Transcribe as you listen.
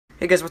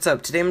Hey guys, what's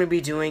up? Today I'm going to be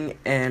doing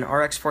an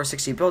RX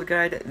 460 build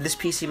guide. This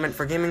PC meant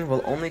for gaming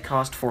will only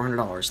cost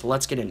 $400.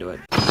 Let's get into it.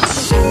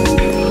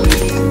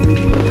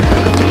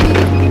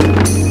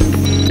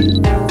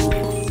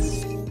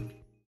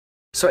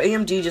 So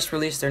AMD just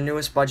released their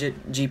newest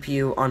budget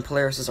GPU on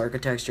Polaris's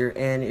architecture,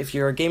 and if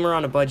you're a gamer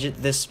on a budget,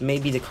 this may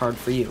be the card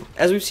for you.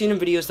 As we've seen in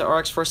videos, the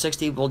RX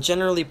 460 will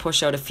generally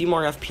push out a few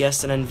more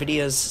FPS than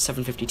Nvidia's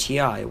 750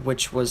 Ti,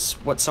 which was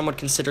what some would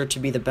consider to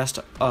be the best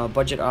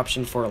budget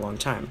option for a long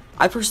time.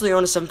 I personally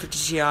own a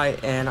 750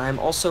 Ti, and I'm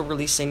also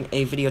releasing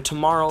a video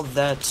tomorrow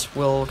that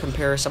will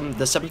compare some of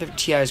the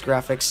 750 Ti's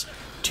graphics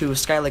to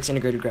Skylake's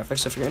integrated graphics.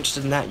 So if you're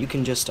interested in that, you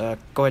can just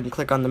go ahead and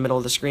click on the middle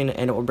of the screen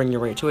and it will bring you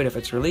right to it if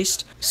it's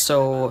released.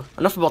 So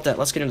enough about that,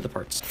 let's get into the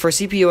parts. For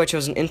CPU, I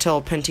chose an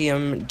Intel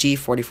Pentium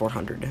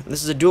G4400.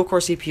 This is a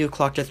dual-core CPU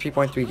clocked at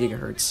 3.3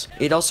 GHz.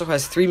 It also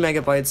has 3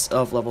 MB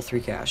of level 3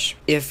 cache.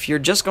 If you're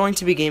just going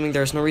to be gaming,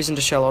 there's no reason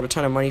to shell out a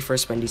ton of money for a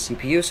spendy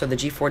CPU, so the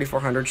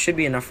G4400 should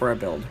be enough for our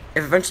build.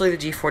 If eventually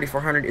the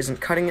G4400 isn't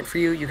cutting it for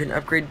you, you can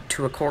upgrade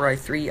to a Core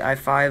i3,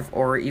 i5,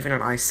 or even an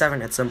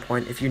i7 at some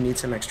point if you need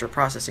some extra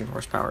processing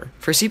horsepower.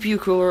 For CPU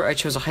cooler, I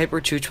chose a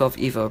Hyper 212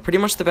 Evo. Pretty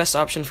much the best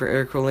option for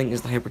air cooling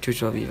is the Hyper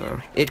 212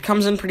 Evo. It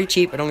comes in pretty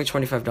cheap at only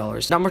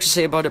 $25. Not much to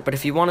say about it, but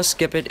if you want to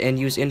skip it and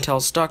use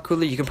Intel's stock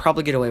cooler, you can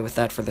probably get away with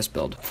that for this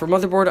build. For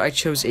motherboard, I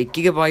chose a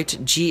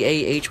Gigabyte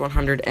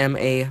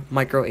GAH100MA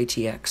Micro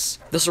ATX.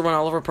 This will run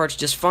all of our parts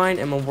just fine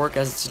and will work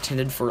as it's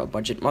intended for a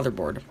budget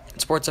motherboard. It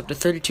sports up to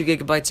 32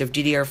 GB of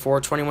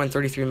DDR4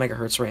 2133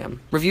 MHz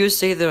RAM. Reviews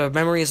say the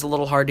memory is a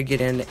little hard to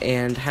get in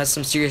and has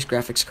some serious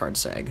graphics card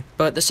sag,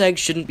 but the sag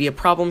shouldn't be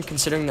a problem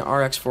considering the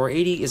RX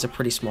 480 is a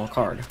pretty small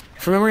card.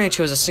 For memory, I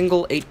chose a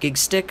single 8GB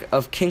stick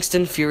of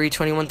Kingston Fury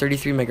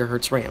 2133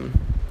 MHz RAM.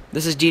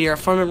 This is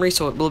DDR4 memory,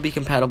 so it will be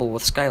compatible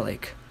with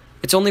Skylake.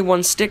 It's only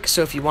one stick,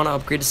 so if you want to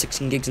upgrade to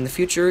 16 gigs in the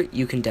future,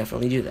 you can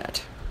definitely do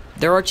that.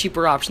 There are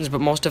cheaper options, but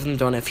most of them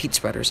don't have heat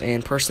spreaders,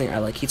 and personally I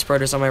like heat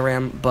spreaders on my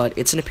RAM, but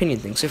it's an opinion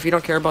thing, so if you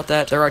don't care about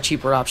that, there are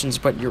cheaper options,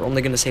 but you're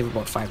only going to save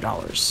about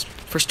 $5.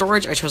 For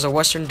storage, I chose a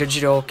Western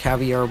Digital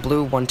Caviar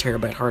Blue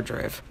 1TB hard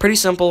drive. Pretty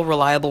simple,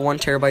 reliable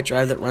 1TB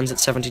drive that runs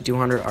at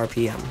 7200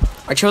 RPM.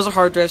 I chose a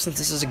hard drive since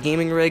this is a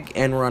gaming rig,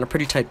 and we're on a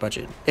pretty tight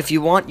budget. If you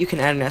want, you can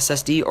add an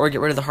SSD, or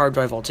get rid of the hard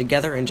drive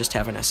altogether and just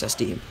have an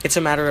SSD. It's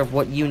a matter of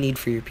what you need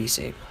for your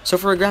PC. So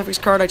for a graphics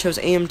card, I chose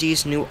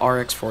AMD's new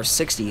RX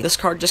 460. This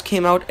card just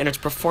came out, and its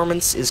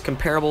performance is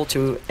comparable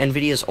to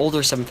Nvidia's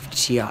older 750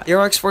 Ti. The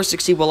RX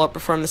 460 will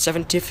outperform the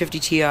 750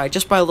 Ti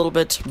just by a little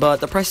bit,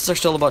 but the prices are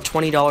still about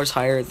 $20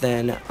 higher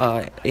than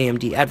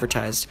AMD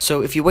advertised.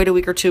 So if you wait a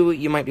week or two,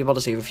 you might be able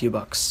to save a few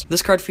bucks.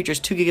 This card features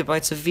 2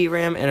 GB of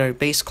VRAM and a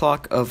base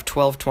clock of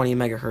 1220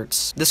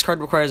 MHz. This card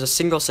requires a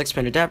single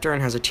 6-pin adapter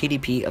and has a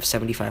TDP of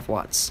 75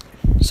 watts.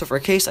 So for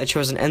a case, I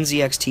chose an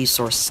NZXT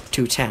Source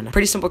 210.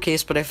 Pretty simple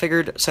case, but I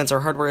figured since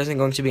our hardware isn't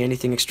going to be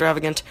anything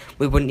extravagant,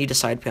 we wouldn't need a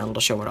side panel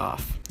to show it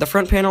off. The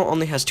front panel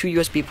only has 2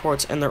 USB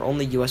ports, and they're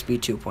only USB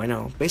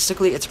 2.0.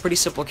 Basically, it's a pretty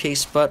simple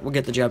case, but we'll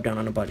get the job done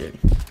on a budget.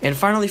 And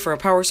finally, for a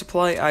power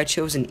supply, I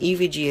chose an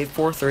EVGA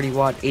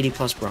 430W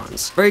 80+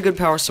 bronze. Very good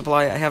power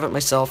supply, I have it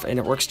myself, and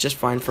it works just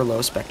fine for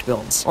low-spec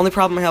builds. Only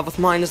problem I have with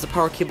mine is the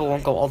power cable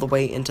won't go all the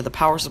way into the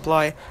power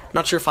supply.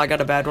 Not sure if I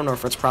got a bad one or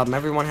if it's a problem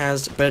everyone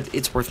has, but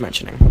it's worth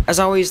mentioning. As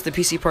always, the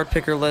PC part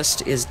picker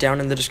list is down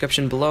in the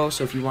description below,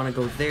 so if you want to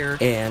go there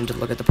and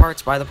look at the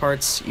parts, buy the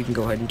parts, you can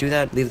go ahead and do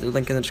that. Leave the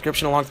link in the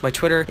description along with my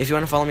Twitter. If you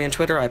want to follow me on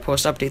Twitter, I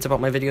post updates about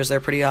my videos there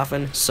pretty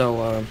often,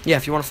 so yeah,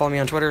 if you want to follow me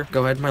on Twitter,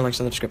 go ahead, my link's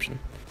in the description.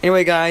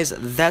 Anyway guys,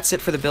 that's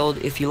it for the build.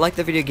 If you liked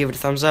the video, give it a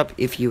thumbs up.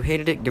 If you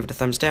hated it, give it a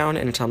thumbs down,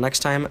 and until next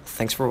time,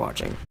 thanks for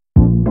watching.